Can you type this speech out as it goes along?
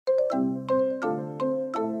Hello,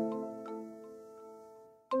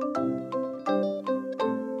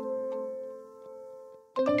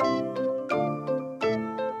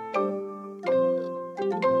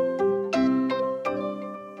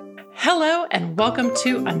 and welcome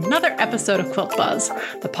to another episode of Quilt Buzz,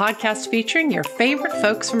 the podcast featuring your favorite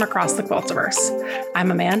folks from across the Quiltiverse.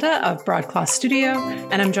 I'm Amanda of Broadcloth Studio,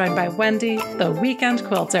 and I'm joined by Wendy, the weekend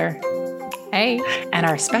quilter. Hey. And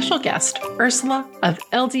our special guest, Ursula of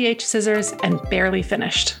LDH Scissors and Barely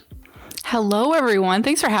Finished. Hello, everyone.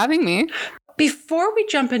 Thanks for having me. Before we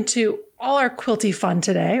jump into all our quilty fun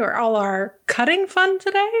today, or all our cutting fun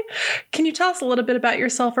today, can you tell us a little bit about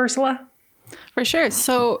yourself, Ursula? For sure.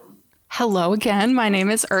 So, hello again. My name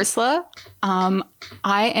is Ursula. I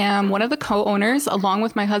am one of the co-owners, along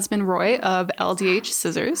with my husband, Roy, of LDH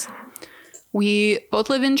Scissors. We both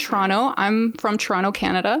live in Toronto. I'm from Toronto,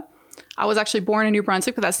 Canada. I was actually born in New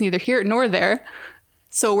Brunswick, but that's neither here nor there.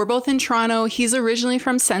 So we're both in Toronto. He's originally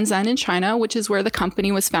from Shenzhen in China, which is where the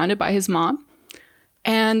company was founded by his mom.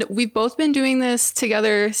 And we've both been doing this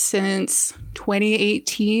together since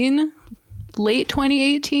 2018, late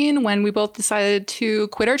 2018, when we both decided to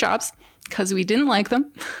quit our jobs because we didn't like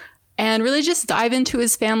them and really just dive into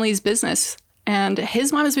his family's business. And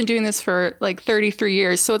his mom has been doing this for like 33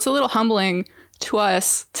 years. So it's a little humbling to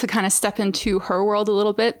us to kind of step into her world a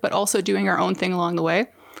little bit, but also doing our own thing along the way.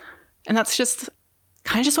 And that's just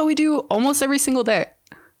kind of just what we do almost every single day.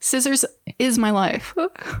 Scissors is my life.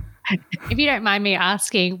 If you don't mind me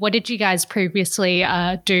asking, what did you guys previously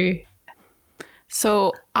do?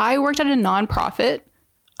 So I worked at a nonprofit,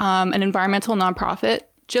 an environmental nonprofit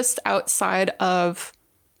just outside of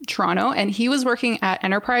Toronto, and he was working at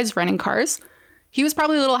Enterprise renting cars. He was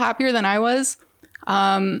probably a little happier than I was,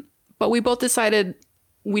 but we both decided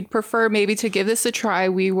we'd prefer maybe to give this a try.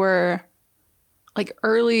 We were like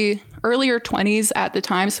earlier 20s at the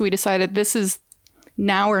time, so we decided this is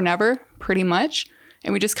now or never, pretty much,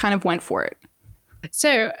 and we just kind of went for it.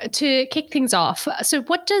 So to kick things off, so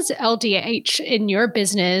what does LDH in your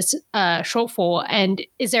business short for, and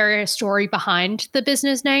is there a story behind the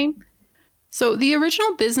business name? So the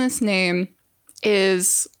original business name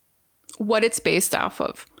is what it's based off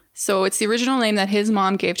of. So it's the original name that his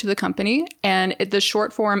mom gave to the company, and the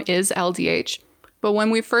short form is LDH. But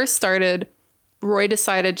when we first started, Roy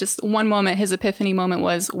decided just one moment, his epiphany moment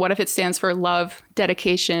was, what if it stands for love,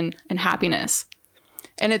 dedication, and happiness?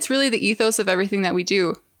 And it's really the ethos of everything that we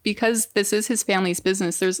do. Because this is his family's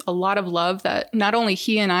business, there's a lot of love that not only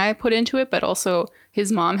he and I put into it, but also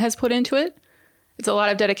his mom has put into it. It's a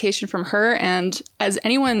lot of dedication from her. And as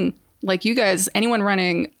anyone like you guys, anyone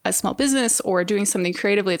running a small business or doing something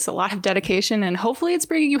creatively, it's a lot of dedication, and hopefully it's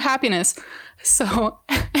bringing you happiness. So,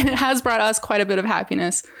 and it has brought us quite a bit of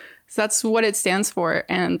happiness. So that's what it stands for.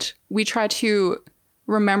 And we try to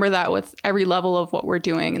remember that with every level of what we're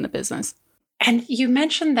doing in the business. And you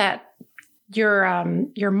mentioned that your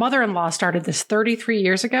mother-in-law started this 33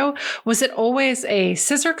 years ago. Was it always a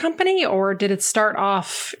scissor company, or did it start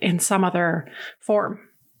off in some other form?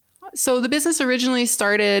 So the business originally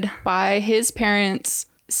started by his parents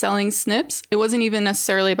selling snips. It wasn't even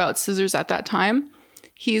necessarily about scissors at that time.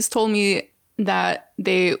 He's told me that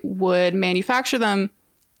they would manufacture them.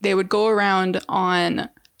 They would go around on,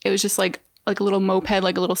 it was just like a little moped,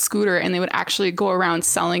 like a little scooter, and they would actually go around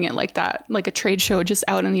selling it like that, like a trade show just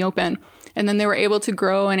out in the open. And then they were able to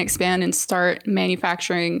grow and expand and start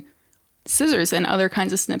manufacturing scissors and other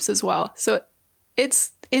kinds of snips as well. So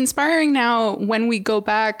it's inspiring now when we go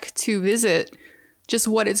back to visit just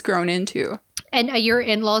what it's grown into. And are your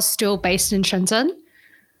in-laws still based in Shenzhen?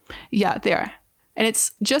 Yeah, they are. And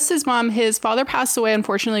it's just his mom. His father passed away,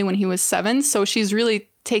 unfortunately, when he was 7. So she's really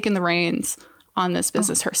taken the reins on this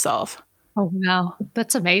business herself. Oh, wow.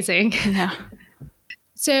 That's amazing. Yeah.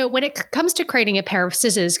 So when it comes to creating a pair of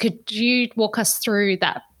scissors, could you walk us through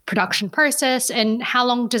that production process, and how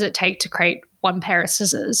long does it take to create one pair of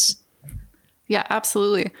scissors? Yeah,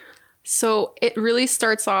 absolutely. So it really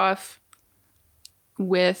starts off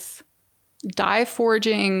with die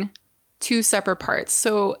forging 2 separate parts.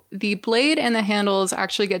 So the blade and the handles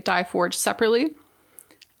actually get die forged separately,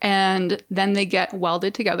 and then they get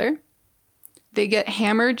welded together. They get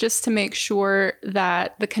hammered just to make sure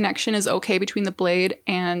that the connection is okay between the blade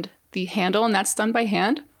and the handle, and that's done by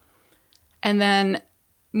hand. And then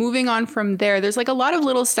moving on from there, there's like a lot of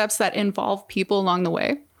little steps that involve people along the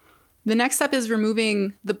way. The next step is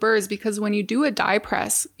removing the burrs, because when you do a die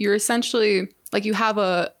press, you're essentially like you have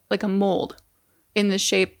a mold in the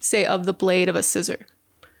shape, say, of the blade of a scissor.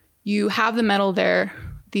 You have the metal there.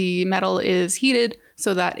 The metal is heated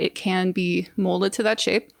so that it can be molded to that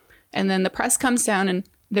shape. And then the press comes down, and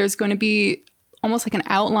there's going to be almost like an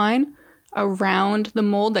outline around the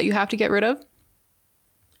mold that you have to get rid of.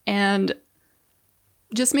 And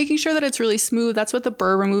just making sure that it's really smooth. That's what the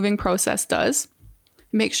burr removing process does.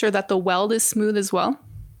 Make sure that the weld is smooth as well.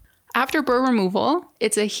 After burr removal,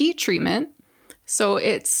 it's a heat treatment. So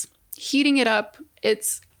it's heating it up.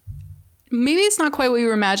 Maybe it's not quite what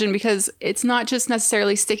you imagine, because it's not just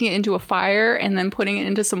necessarily sticking it into a fire and then putting it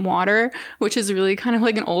into some water, which is really kind of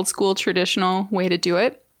like an old school traditional way to do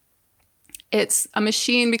it. It's a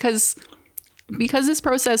machine because this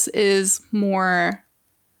process is more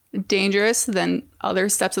dangerous than other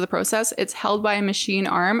steps of the process. It's held by a machine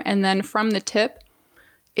arm, and then from the tip,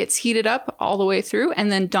 it's heated up all the way through and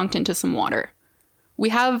then dunked into some water. We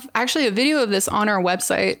have actually a video of this on our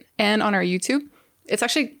website and on our YouTube.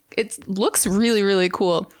 It looks really, really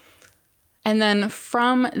cool. And then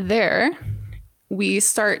from there, we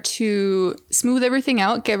start to smooth everything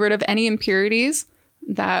out, get rid of any impurities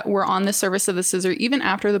that were on the surface of the scissor, even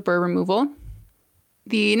after the burr removal.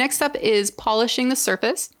 The next step is polishing the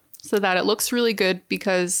surface so that it looks really good,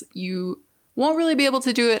 because you won't really be able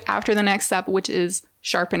to do it after the next step, which is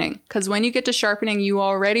sharpening. Because when you get to sharpening, you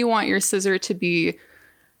already want your scissor to be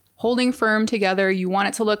holding firm together. You want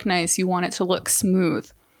it to look nice. You want it to look smooth.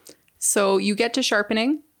 So you get to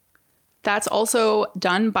sharpening. That's also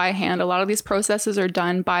done by hand. A lot of these processes are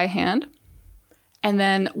done by hand. And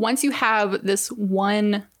then once you have this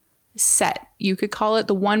one set, you could call it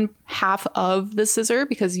the one half of the scissor,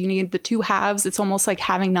 because you need the two halves. It's almost like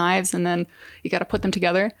having knives, and then you got to put them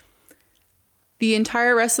together. The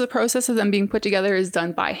entire rest of the process of them being put together is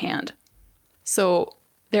done by hand. So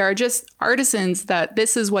there are just artisans that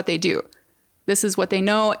this is what they do. This is what they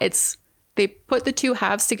know. They put the two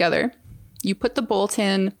halves together. You put the bolt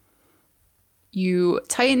in, you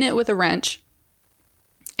tighten it with a wrench,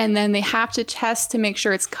 and then they have to test to make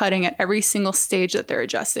sure it's cutting at every single stage that they're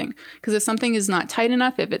adjusting. Because if something is not tight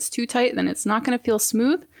enough, if it's too tight, then it's not going to feel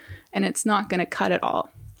smooth and it's not going to cut at all.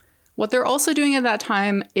 What they're also doing at that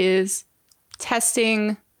time is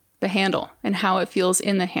testing the handle and how it feels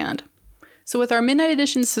in the hand. So with our Midnight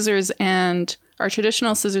Edition scissors and our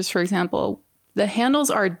traditional scissors, for example, the handles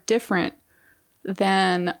are different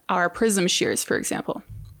than our prism shears, for example.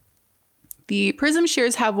 The prism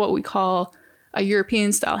shears have what we call a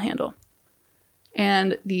European style handle.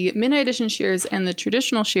 And the Midnight Edition shears and the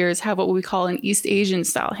traditional shears have what we call an East Asian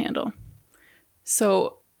style handle.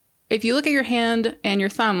 So if you look at your hand and your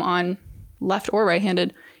thumb on left or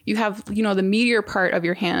right-handed, you have, the meatier part of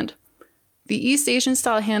your hand. The East Asian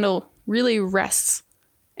style handle really rests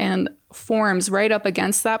and forms right up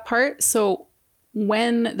against that part. So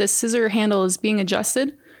when the scissor handle is being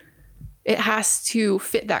adjusted, it has to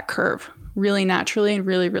fit that curve really naturally and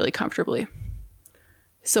really, really comfortably.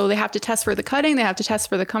 So they have to test for the cutting, they have to test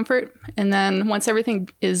for the comfort. And then once everything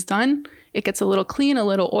is done, it gets a little clean, a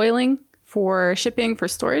little oiling for shipping, for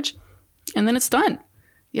storage. And then it's done.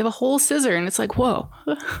 You have a whole scissor, and it's like, whoa,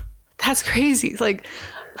 that's crazy. Like,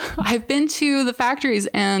 I've been to the factories,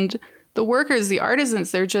 and the workers, the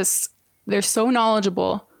artisans, they're so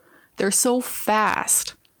knowledgeable. They're so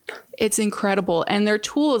fast. It's incredible. And their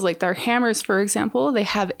tools, like their hammers, for example, they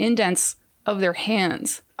have indents of their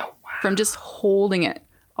hands from just holding it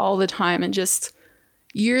all the time, and just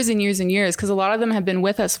years and years and years, because a lot of them have been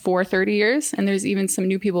with us for 30 years, and there's even some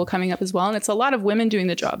new people coming up as well. And it's a lot of women doing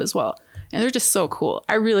the job as well. And they're just so cool.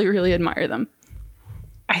 I really, really admire them.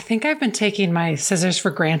 I think I've been taking my scissors for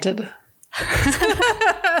granted.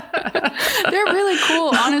 They're really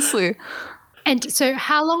cool, honestly. And so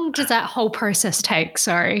how long does that whole process take?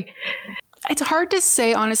 Sorry. It's hard to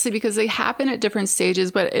say, honestly, because they happen at different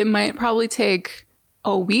stages, but it might probably take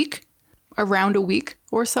a week, around a week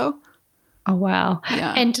or so. Oh, wow.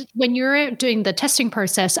 Yeah. And when you're doing the testing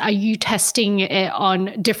process, are you testing it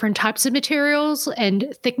on different types of materials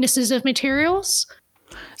and thicknesses of materials?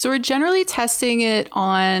 So we're generally testing it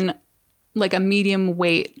on like a medium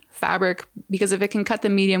weight fabric, because if it can cut the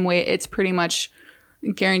medium weight, it's pretty much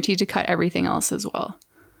guaranteed to cut everything else as well.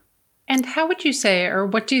 And how would you say, or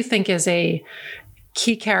what do you think is a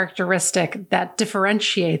key characteristic that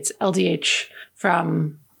differentiates LDH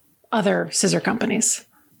from other scissor companies?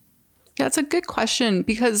 Yeah, that's a good question,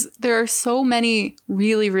 because there are so many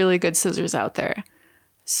really, really good scissors out there.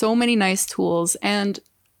 So many nice tools. And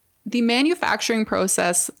the manufacturing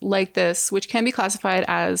process like this, which can be classified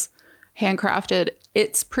as handcrafted,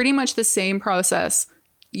 it's pretty much the same process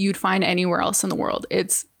you'd find anywhere else in the world.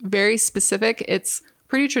 It's very specific. It's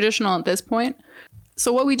pretty traditional at this point.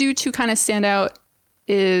 So what we do to kind of stand out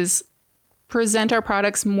is present our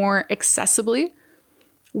products more accessibly.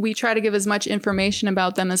 We try to give as much information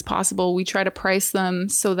about them as possible. We try to price them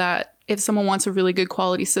so that if someone wants a really good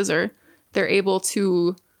quality scissor, they're able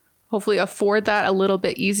to hopefully afford that a little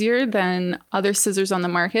bit easier than other scissors on the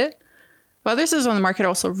market. But other scissors on the market are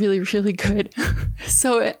also really, really good.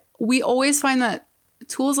 So we always find that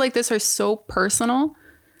tools like this are so personal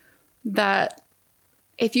that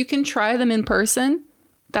if you can try them in person,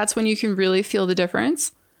 that's when you can really feel the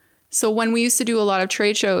difference. So when we used to do a lot of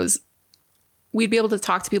trade shows, we'd be able to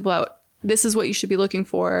talk to people about, this is what you should be looking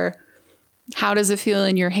for. How does it feel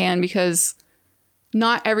in your hand? Because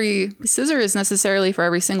not every scissor is necessarily for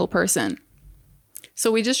every single person.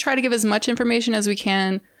 So we just try to give as much information as we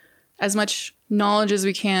can, as much knowledge as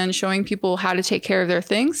we can, showing people how to take care of their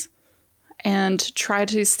things and try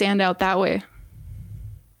to stand out that way.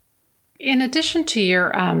 In addition to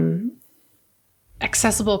your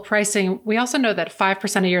accessible pricing, we also know that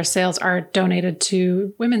 5% of your sales are donated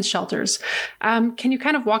to women's shelters. Can you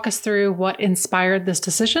kind of walk us through what inspired this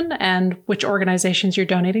decision and which organizations you're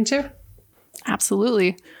donating to?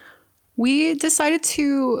 Absolutely. We decided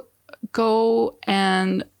to go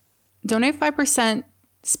and donate 5%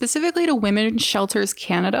 specifically to Women's Shelters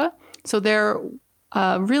Canada. So they're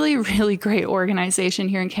a really, really great organization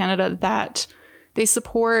here in Canada that they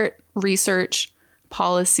support research,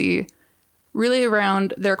 policy, really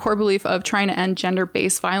around their core belief of trying to end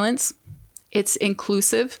gender-based violence. It's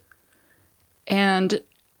inclusive. And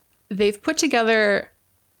they've put together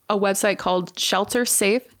a website called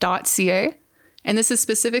sheltersafe.ca. And this is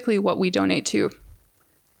specifically what we donate to.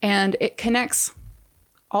 And it connects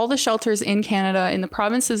all the shelters in Canada, in the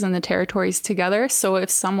provinces and the territories together. So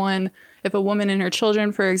if a woman and her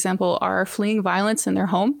children, for example, are fleeing violence in their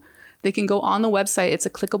home, they can go on the website. It's a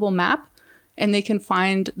clickable map, and they can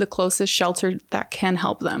find the closest shelter that can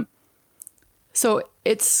help them. So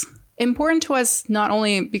it's important to us, not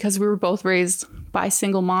only because we were both raised by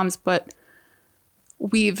single moms, but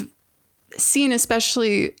we've seen,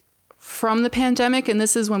 especially from the pandemic, and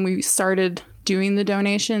this is when we started doing the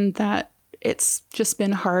donation, that it's just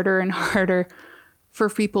been harder and harder for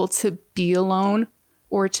people to be alone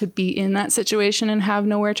or to be in that situation and have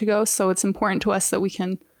nowhere to go. So it's important to us that we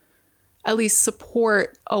can at least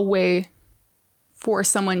support a way for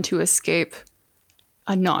someone to escape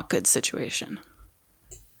a not good situation.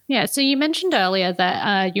 Yeah, so you mentioned earlier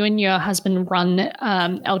that you and your husband run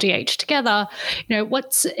LDH together.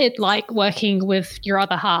 What's it like working with your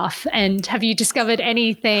other half? And have you discovered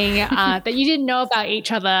anything that you didn't know about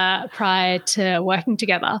each other prior to working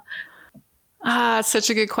together? Such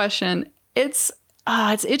a good question. It's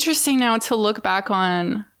interesting now to look back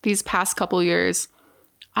on these past couple years.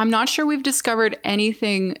 I'm not sure we've discovered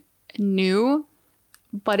anything new,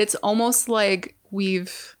 but it's almost like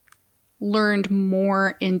we've learned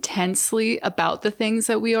more intensely about the things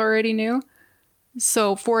that we already knew.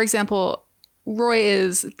 So, for example, Roy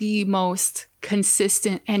is the most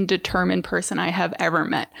consistent and determined person I have ever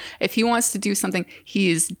met. If he wants to do something,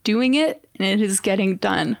 he is doing it and it is getting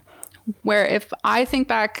done. Where if I think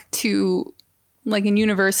back to like in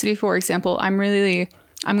university, for example, I'm going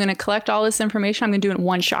to collect all this information. I'm going to do it in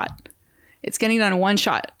one shot. It's getting done in one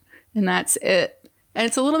shot and that's it. And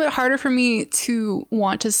it's a little bit harder for me to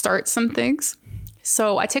want to start some things.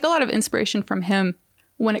 So I take a lot of inspiration from him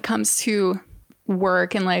when it comes to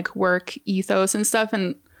work and like work ethos and stuff.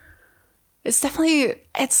 And it's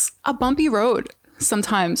a bumpy road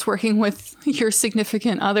sometimes working with your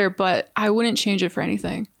significant other, but I wouldn't change it for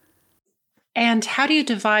anything. And how do you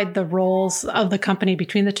divide the roles of the company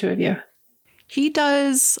between the two of you? He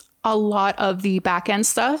does a lot of the back end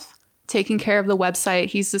stuff, taking care of the website.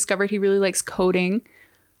 He's discovered he really likes coding.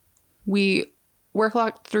 We work a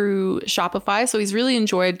lot through Shopify, so he's really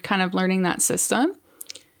enjoyed kind of learning that system.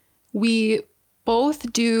 We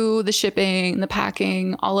both do the shipping, the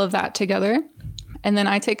packing, all of that together. And then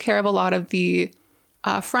I take care of a lot of the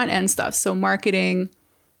front end stuff. So marketing,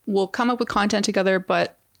 we'll come up with content together,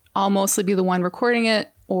 but I'll mostly be the one recording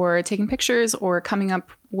it or taking pictures or coming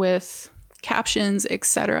up with captions,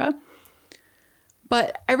 etc.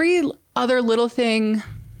 But every other little thing,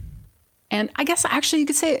 and I guess actually you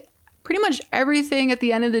could say pretty much everything at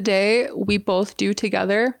the end of the day, we both do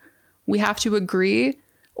together. We have to agree,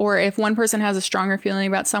 or if one person has a stronger feeling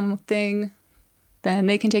about something, then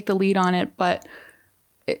they can take the lead on it. But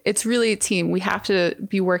it's really a team. We have to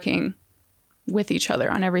be working with each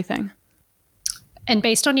other on everything. And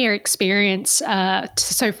based on your experience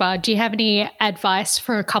so far, do you have any advice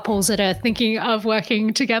for couples that are thinking of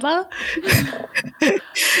working together?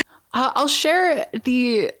 I'll share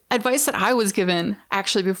the advice that I was given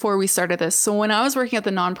actually before we started this. So when I was working at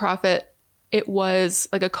the nonprofit, it was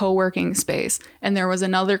like a co-working space. And there was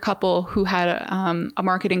another couple who had a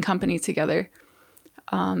marketing company together.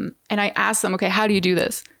 And I asked them, okay, how do you do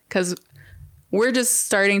this? Because we're just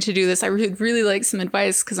starting to do this. I would really like some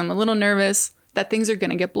advice because I'm a little nervous that things are going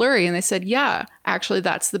to get blurry. And they said, yeah, actually,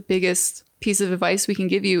 that's the biggest piece of advice we can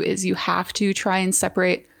give you is you have to try and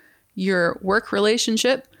separate your work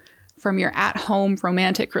relationship from your at-home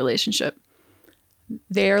romantic relationship.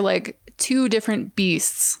 They're like two different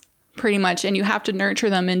beasts, pretty much, and you have to nurture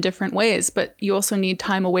them in different ways, but you also need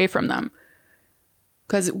time away from them.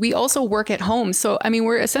 Because we also work at home. So, I mean,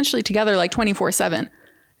 we're essentially together like 24/7.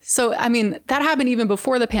 So, I mean, that happened even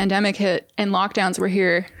before the pandemic hit and lockdowns were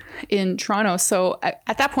here in Toronto. So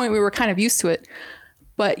at that point, we were kind of used to it.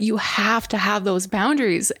 But you have to have those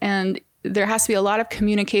boundaries, and there has to be a lot of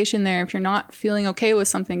communication there. If you're not feeling okay with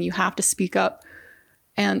something, you have to speak up.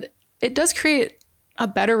 And it does create a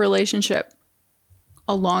better relationship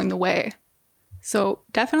along the way. So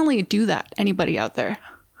definitely do that, anybody out there.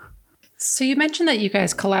 So you mentioned that you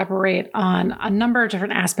guys collaborate on a number of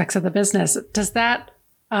different aspects of the business. Does that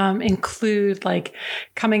include like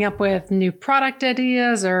coming up with new product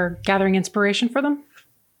ideas or gathering inspiration for them?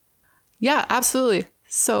 Yeah, absolutely.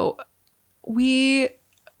 So we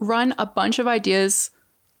run a bunch of ideas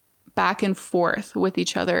back and forth with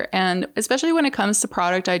each other. And especially when it comes to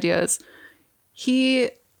product ideas, he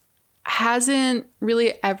hasn't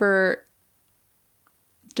really ever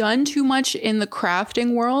done too much in the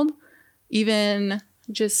crafting world, even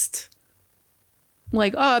just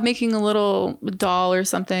like, making a little doll or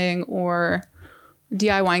something or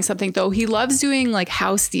DIYing something, though he loves doing like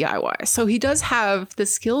house DIY. So he does have the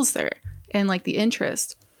skills there and like the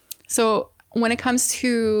interest. So when it comes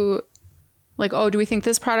to like, do we think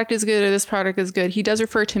this product is good or this product is good? He does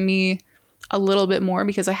refer to me a little bit more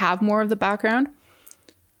because I have more of the background.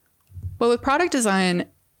 But with product design,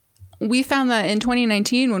 we found that in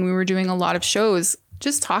 2019, when we were doing a lot of shows,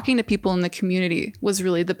 just talking to people in the community was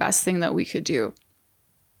really the best thing that we could do.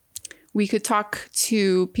 We could talk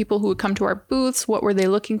to people who would come to our booths. What were they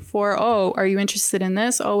looking for? Oh, are you interested in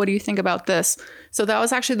this? Oh, what do you think about this? So that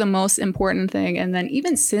was actually the most important thing. And then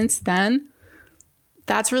even since then,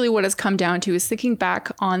 that's really what has come down to is thinking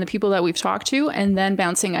back on the people that we've talked to and then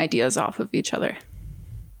bouncing ideas off of each other.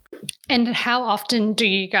 And how often do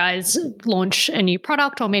you guys launch a new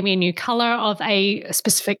product or maybe a new color of a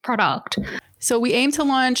specific product? So we aim to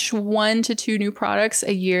launch 1 to 2 new products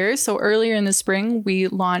a year. So earlier in the spring, we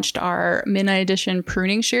launched our Midnight Edition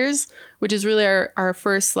pruning shears, which is really our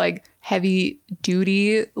first like heavy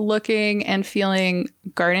duty looking and feeling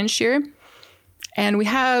garden shear. And we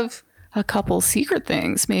have a couple secret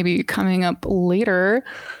things maybe coming up later.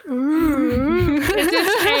 Is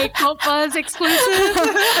this a Cult Buzz exclusive?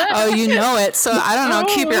 Oh, you know it. So I don't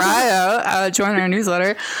know. Keep your eye out. Join our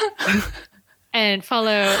newsletter. And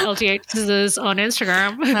follow LDH Scissors on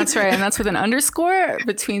Instagram. That's right. And that's with an underscore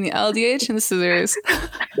between the LDH and the scissors.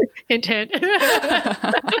 Hint, hint.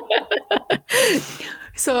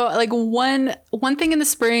 So like one thing in the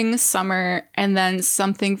spring, summer, and then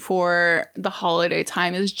something for the holiday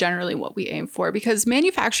time is generally what we aim for, because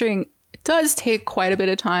manufacturing does take quite a bit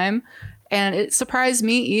of time. And it surprised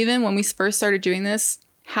me even when we first started doing this,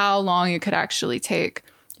 how long it could actually take.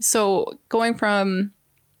 So going from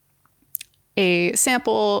a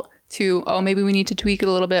sample to, maybe we need to tweak it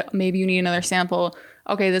a little bit. Maybe you need another sample.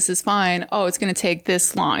 Okay, this is fine. Oh, it's going to take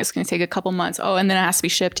this long. It's going to take a couple months. Oh, and then it has to be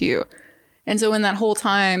shipped to you. And so in that whole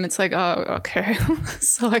time, it's like, oh, okay.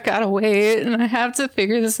 So I got to wait and I have to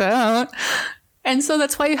figure this out. And so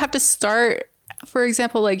that's why you have to start, for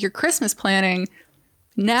example, like your Christmas planning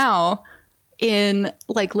now in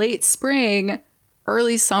like late spring,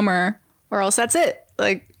 early summer, or else that's it.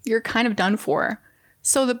 Like you're kind of done for.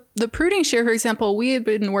 So the pruning shear, for example, we had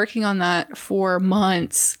been working on that for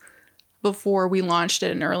months before we launched it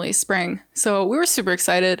in early spring. So we were super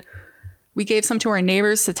excited. We gave some to our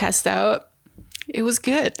neighbors to test out. It was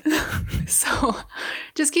good. So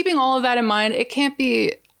just keeping all of that in mind,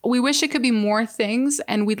 we wish it could be more things,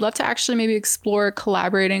 and we'd love to actually maybe explore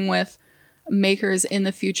collaborating with makers in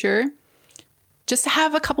the future, just to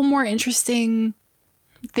have a couple more interesting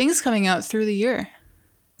things coming out through the year.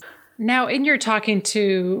 Now, in your talking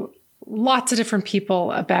to lots of different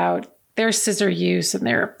people about their scissor use and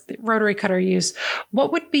their rotary cutter use,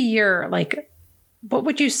 what would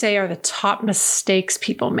you say are the top mistakes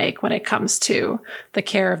people make when it comes to the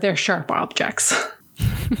care of their sharp objects?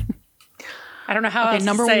 I don't know how else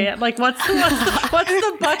to say it. Like, what's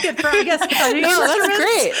the bucket for, I guess, cutting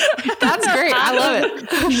instruments? That's great. I love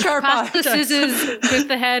it. Sharp objects. The scissors with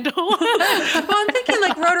the handle. Well, I'm thinking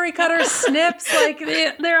like rotary cutters, snips, like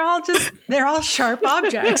they're all sharp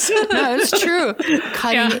objects. No, it's true.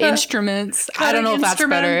 Cutting instruments. I don't know if that's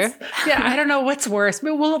better. Yeah, I don't know what's worse.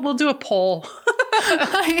 But we'll do a poll.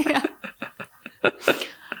 Yeah.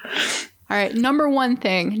 All right. Number one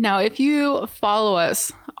thing. Now, if you follow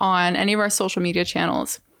us on any of our social media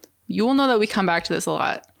channels, you will know that we come back to this a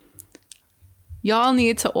lot. Y'all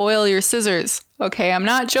need to oil your scissors. Okay, I'm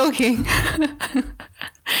not joking.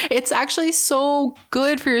 It's actually so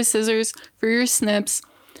good for your scissors, for your snips.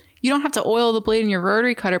 You don't have to oil the blade in your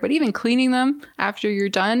rotary cutter, but even cleaning them after you're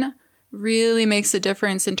done really makes a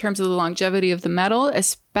difference in terms of the longevity of the metal,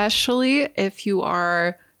 especially if you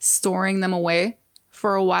are storing them away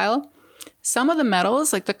for a while. Some of the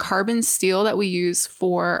metals, like the carbon steel that we use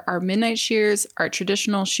for our midnight shears, our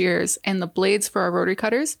traditional shears, and the blades for our rotary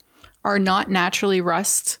cutters, are not naturally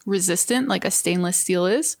rust resistant like a stainless steel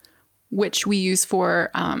is, which we use for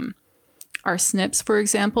our snips, for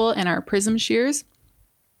example, and our prism shears.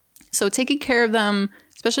 So taking care of them,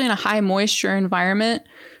 especially in a high moisture environment,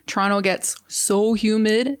 Toronto gets so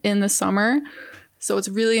humid in the summer. So it's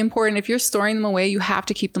really important. If you're storing them away, you have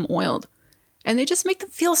to keep them oiled. And they just make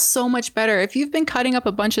them feel so much better. If you've been cutting up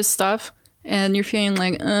a bunch of stuff and you're feeling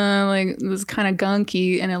like this is kind of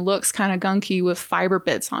gunky and it looks kind of gunky with fiber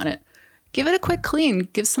bits on it, give it a quick clean.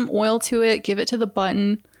 Give some oil to it. Give it to the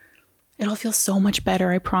button. It'll feel so much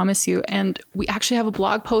better, I promise you. And we actually have a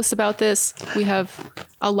blog post about this. We have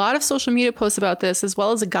a lot of social media posts about this, as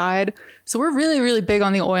well as a guide. So we're really, really big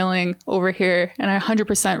on the oiling over here. And I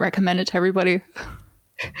 100% recommend it to everybody.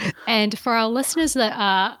 And for our listeners that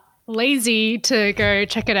are lazy to go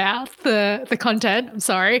check it out, the content, I'm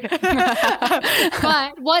sorry.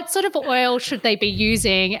 But what sort of oil should they be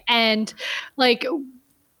using? And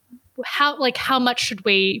how much should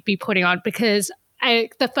we be putting on? Because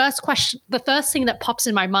the first thing that pops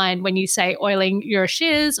in my mind when you say oiling your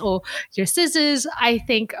shears or your scissors, I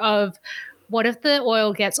think of what if the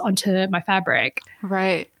oil gets onto my fabric?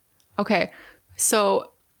 Right. Okay.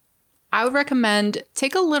 So I would recommend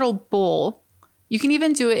take a little bowl. You can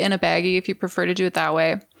even do it in a baggie if you prefer to do it that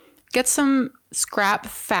way. Get some scrap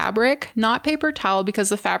fabric, not paper towel, because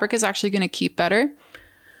the fabric is actually going to keep better.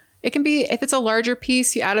 It can be, if it's a larger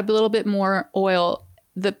piece, you add a little bit more oil.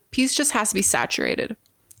 The piece just has to be saturated.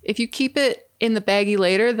 If you keep it in the baggie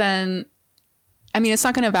later, then, it's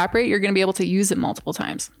not going to evaporate. You're going to be able to use it multiple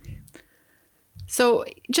times. So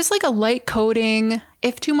just like a light coating,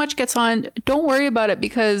 if too much gets on, don't worry about it,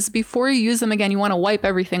 because before you use them again, you want to wipe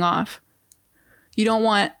everything off. You don't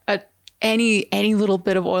want any little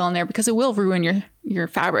bit of oil in there, because it will ruin your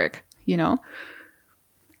fabric,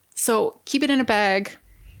 So keep it in a bag,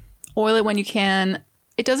 oil it when you can.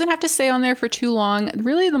 It doesn't have to stay on there for too long.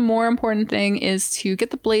 Really, the more important thing is to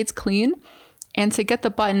get the blades clean and to get the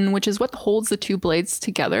button, which is what holds the two blades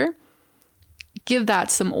together. Give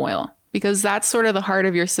that some oil, because that's sort of the heart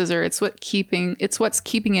of your scissor. It's what's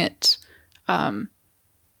keeping it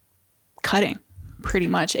cutting, pretty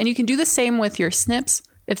much. And you can do the same with your snips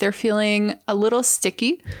if they're feeling a little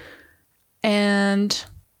sticky. And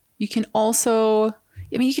you can also,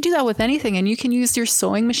 you can do that with anything, and you can use your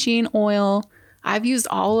sewing machine oil. I've used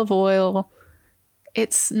olive oil.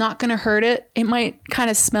 It's not going to hurt it. It might kind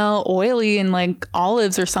of smell oily and like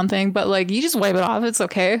olives or something, but like you just wipe it off. It's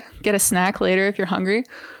okay. Get a snack later if you're hungry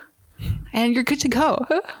and you're good to go.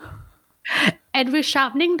 And with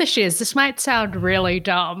sharpening the shears, this might sound really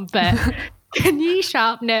dumb, but can you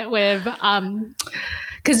sharpen it with, with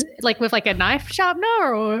a knife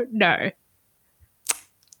sharpener or no?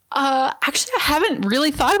 Actually, I haven't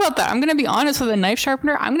really thought about that. I'm going to be honest, with a knife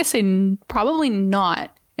sharpener, I'm going to say probably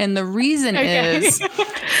not. And the reason is,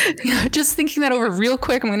 just thinking that over real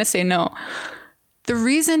quick, I'm going to say no. The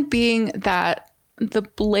reason being that the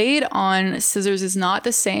blade on scissors is not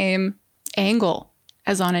the same angle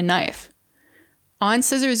as on a knife. On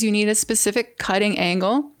scissors, you need a specific cutting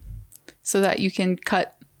angle so that you can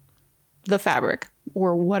cut the fabric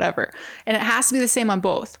or whatever. And it has to be the same on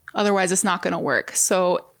both. Otherwise, it's not going to work.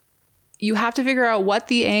 So you have to figure out what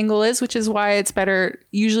the angle is, which is why it's better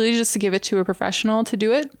usually just to give it to a professional to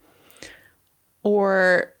do it.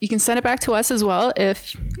 Or you can send it back to us as well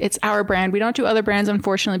if it's our brand. We don't do other brands,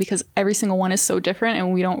 unfortunately, because every single one is so different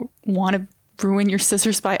and we don't want to ruin your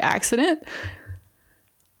scissors by accident.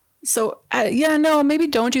 So maybe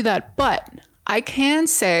don't do that. But I can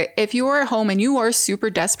say, if you are at home and you are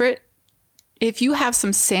super desperate, if you have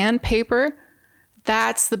some sandpaper,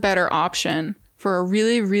 that's the better option for a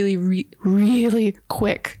really, really, really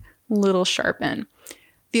quick little sharpen.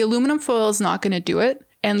 The aluminum foil is not going to do it.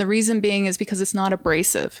 And the reason being is because it's not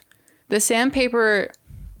abrasive. The sandpaper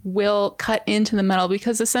will cut into the metal,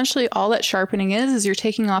 because essentially all that sharpening is you're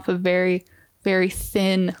taking off a very, very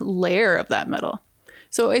thin layer of that metal.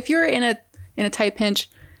 So if you're in a tight pinch,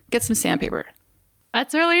 get some sandpaper.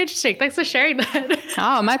 That's really interesting. Thanks for sharing that.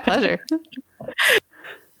 Oh, my pleasure.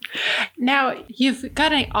 Now, you've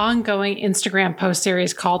got an ongoing Instagram post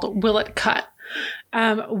series called Will It Cut?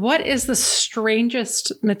 What is the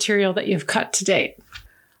strangest material that you've cut to date?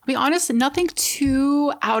 I'll be honest, nothing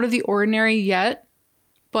too out of the ordinary yet.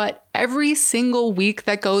 But every single week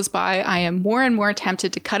that goes by, I am more and more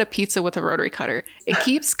tempted to cut a pizza with a rotary cutter. It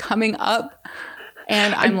keeps coming up.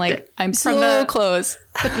 And I'm like, I'm so close.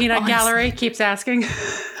 The peanut gallery keeps asking.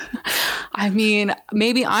 I mean,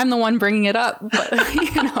 maybe I'm the one bringing it up, but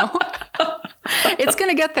it's going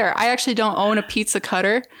to get there. I actually don't own a pizza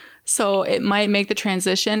cutter, so it might make the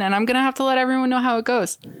transition, and I'm going to have to let everyone know how it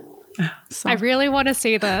goes. So. I really want to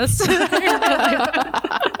see this.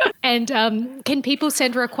 And can people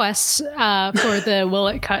send requests for the Will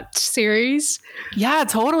It Cut series? Yeah,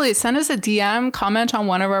 totally. Send us a DM, comment on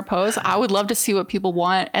one of our posts. I would love to see what people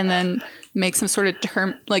want and then make some sort of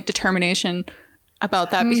determination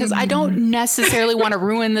about that, because I don't necessarily want to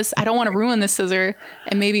ruin this. I don't want to ruin the scissor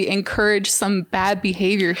and maybe encourage some bad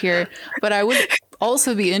behavior here. But I would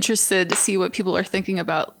also be interested to see what people are thinking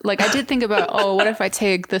about. Like, I did think about, what if I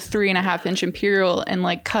take the 3.5-inch imperial and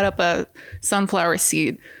like cut up a sunflower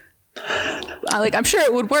seed? I'm sure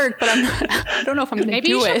it would work, but I don't know if I'm going to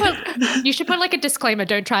do it. You should put like a disclaimer.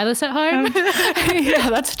 Don't try this at home.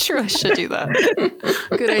 Yeah, that's true. I should do that.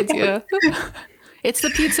 Good idea. It's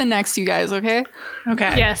the pizza next, you guys, okay?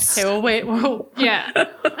 Okay. Yes. Okay, well, wait. Yeah.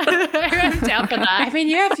 I'm down for that. I mean,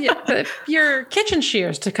 you have your kitchen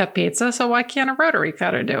shears to cut pizza, so why can't a rotary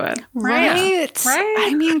cutter do it? Right?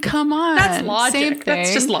 I mean, come on. That's logic. Same thing.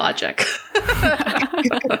 That's just logic.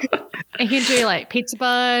 You can do like pizza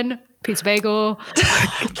bun, pizza bagel,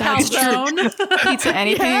 calzone, pizza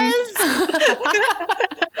anything. Yes.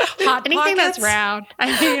 Hot anything pockets. that's round.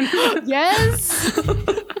 I mean, Yes.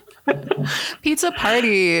 Pizza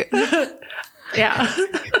party. Yeah.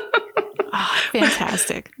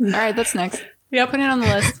 Fantastic. All right, that's next. Yep. Put it on the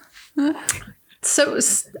list. So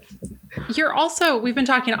you're also, we've been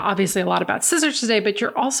talking obviously a lot about scissors today, but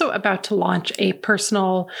you're also about to launch a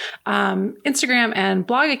personal Instagram and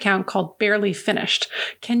blog account called Barely Finished.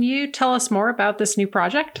 Can you tell us more about this new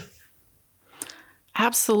project?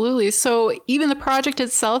 Absolutely. So even the project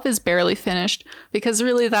itself is barely finished, because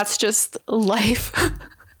really that's just life.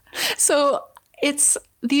 So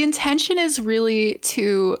the intention is really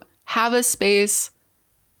to have a space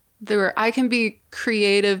where I can be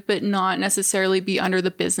creative, but not necessarily be under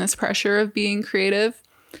the business pressure of being creative.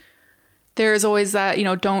 There's always that,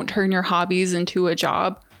 don't turn your hobbies into a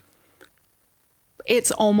job.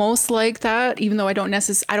 It's almost like that, even though I don't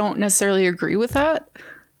necessarily agree with that.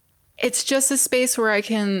 It's just a space where I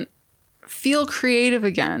can feel creative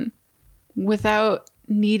again without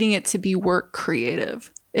needing it to be work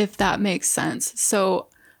creative, if that makes sense. So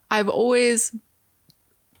I've always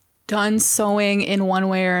done sewing in one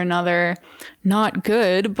way or another. Not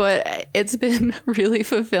good, but it's been really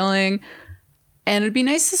fulfilling. And it'd be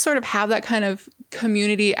nice to sort of have that kind of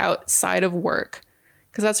community outside of work,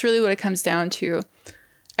 because that's really what it comes down to.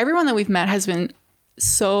 Everyone that we've met has been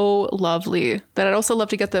so lovely that I'd also love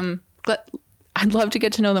to get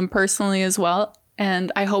to know them personally as well.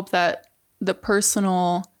 And I hope that the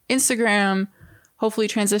personal Instagram, hopefully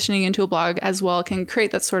transitioning into a blog as well, can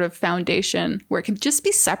create that sort of foundation where it can just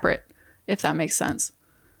be separate, if that makes sense.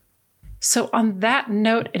 So on that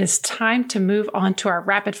note, it is time to move on to our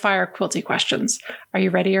rapid fire quilty questions. Are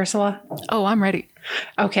you ready, Ursula? Oh, I'm ready.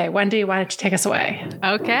 Okay, Wendy, why don't you take us away?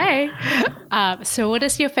 Okay. So what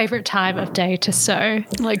is your favorite time of day to sew?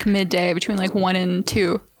 Like midday, between like 1 and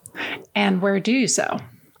 2. And where do you sew?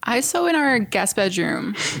 I sew in our guest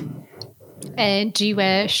bedroom. And do you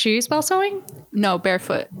wear shoes while sewing? No,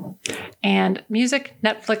 barefoot. And music,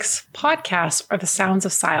 Netflix, podcasts, or the sounds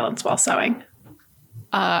of silence while sewing?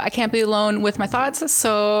 I can't be alone with my thoughts,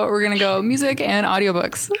 so we're going to go music and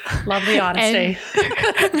audiobooks. Love the honesty.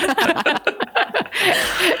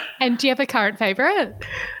 And do you have a current favorite?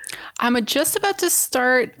 I'm just about to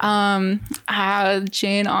start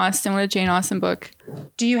Jane Austen, a Jane Austen book.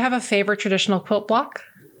 Do you have a favorite traditional quilt block?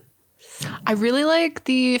 I really like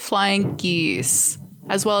the flying geese,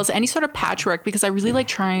 as well as any sort of patchwork, because I really like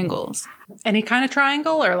triangles. Any kind of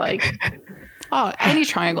triangle or like... Oh, any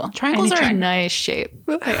triangle. Triangles are a nice shape.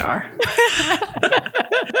 They are.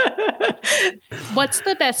 What's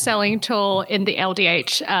the best-selling tool in the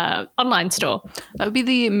LDH online store? That would be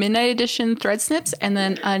the Midnight Edition thread snips and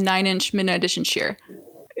then a 9-inch Midnight Edition shear.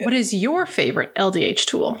 What is your favorite LDH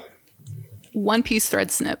tool? One-piece thread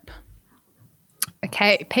snip.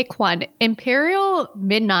 Okay, pick one. Imperial,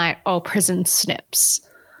 Midnight, or Prison Snips?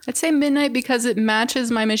 I'd say Midnight because it matches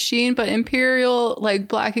my machine, but Imperial, like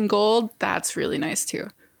black and gold, that's really nice too.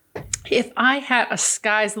 If I had a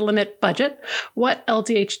sky's the limit budget, what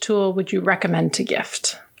LDH tool would you recommend to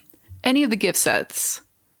gift? Any of the gift sets.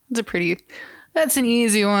 That's an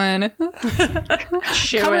easy one. It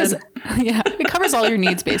covers all your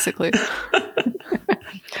needs, basically.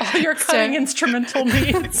 All your cutting instrumental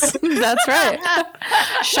needs. That's right.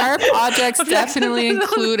 Sharp objects definitely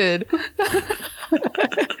included.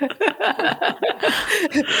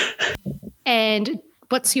 And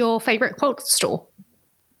what's your favorite quilt store?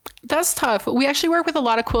 That's tough. We actually work with a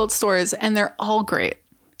lot of quilt stores, and they're all great.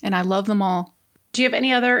 And I love them all. Do you have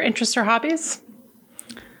any other interests or hobbies?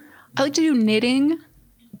 I like to do knitting,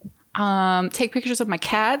 take pictures of my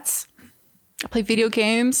cats, I play video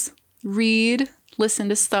games, read, listen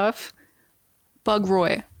to stuff. Bug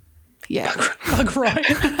Roy. Yeah. Bug Roy.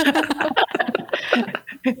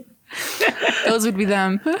 Those would be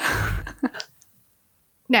them.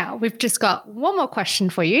 Now, we've just got one more question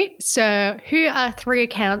for you. So, who are 3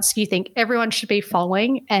 accounts you think everyone should be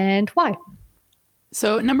following and why?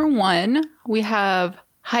 So, number 1, we have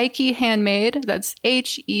Heike Handmade. That's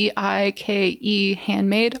Heike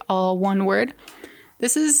Handmade, all one word.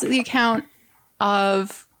 This is the account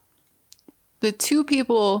of the 2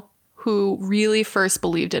 people who really first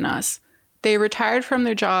believed in us. They retired from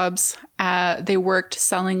their jobs. They worked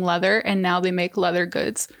selling leather, and now they make leather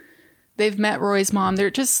goods. They've met Roy's mom.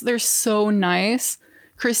 They're so nice.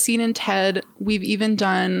 Christine and Ted, we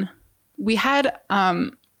had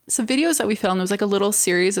some videos that we filmed. It was like a little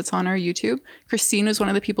series that's on our YouTube. Christine was one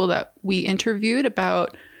of the people that we interviewed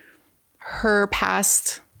about her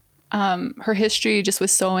past, her history just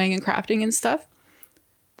with sewing and crafting and stuff.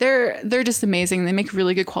 They're just amazing. They make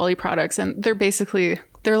really good quality products, and they're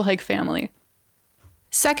like family.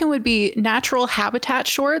 Second would be Natural Habitat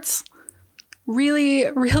Shorts. Really,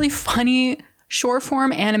 really funny short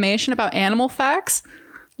form animation about animal facts.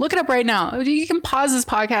 Look it up right now. You can pause this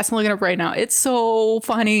podcast and look it up right now. It's so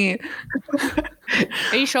funny.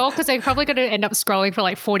 Are you sure? Because I'm probably going to end up scrolling for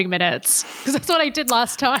like 40 minutes. Because that's what I did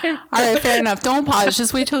last time. All right, fair enough. Don't pause.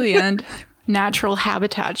 Just wait till the end. Natural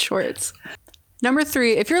Habitat Shorts. Number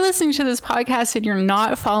 3, if you're listening to this podcast and you're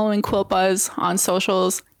not following Quilt Buzz on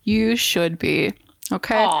socials, you should be.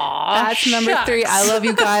 Okay? Aww, that's number 3. I love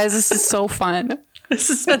you guys. This is so fun. This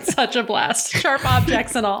has been such a blast. Sharp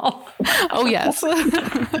objects and all. Oh, yes.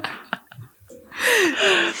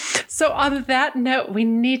 So on that note, we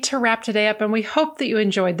need to wrap today up, and we hope that you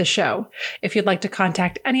enjoyed the show. If you'd like to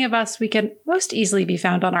contact any of us, we can most easily be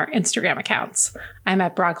found on our Instagram accounts. I'm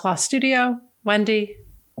at Broadcloth Studio. Wendy.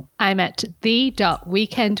 I'm at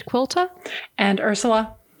the.weekendquilter. And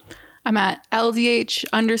Ursula. I'm at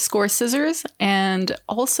LDH_scissors and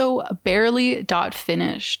also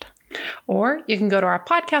barely.finished. Or you can go to our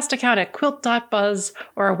podcast account at quilt.buzz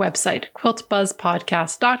or our website,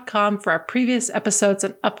 quiltbuzzpodcast.com, for our previous episodes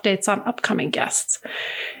and updates on upcoming guests.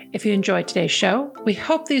 If you enjoyed today's show, we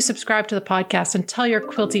hope that you subscribe to the podcast and tell your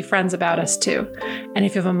quilty friends about us too. And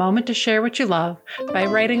if you have a moment to share what you love, by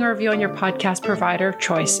writing a review on your podcast provider of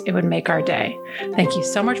choice, it would make our day. Thank you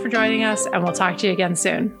so much for joining us, and we'll talk to you again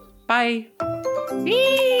soon. Bye.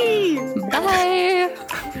 Bye.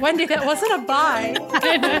 Wendy, that wasn't a bye.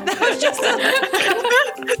 That was just a...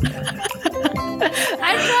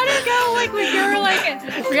 I'm trying to go like when you're like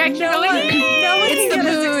reaction. No one It's the can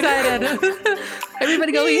get us mood. excited.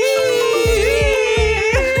 Everybody go, yee!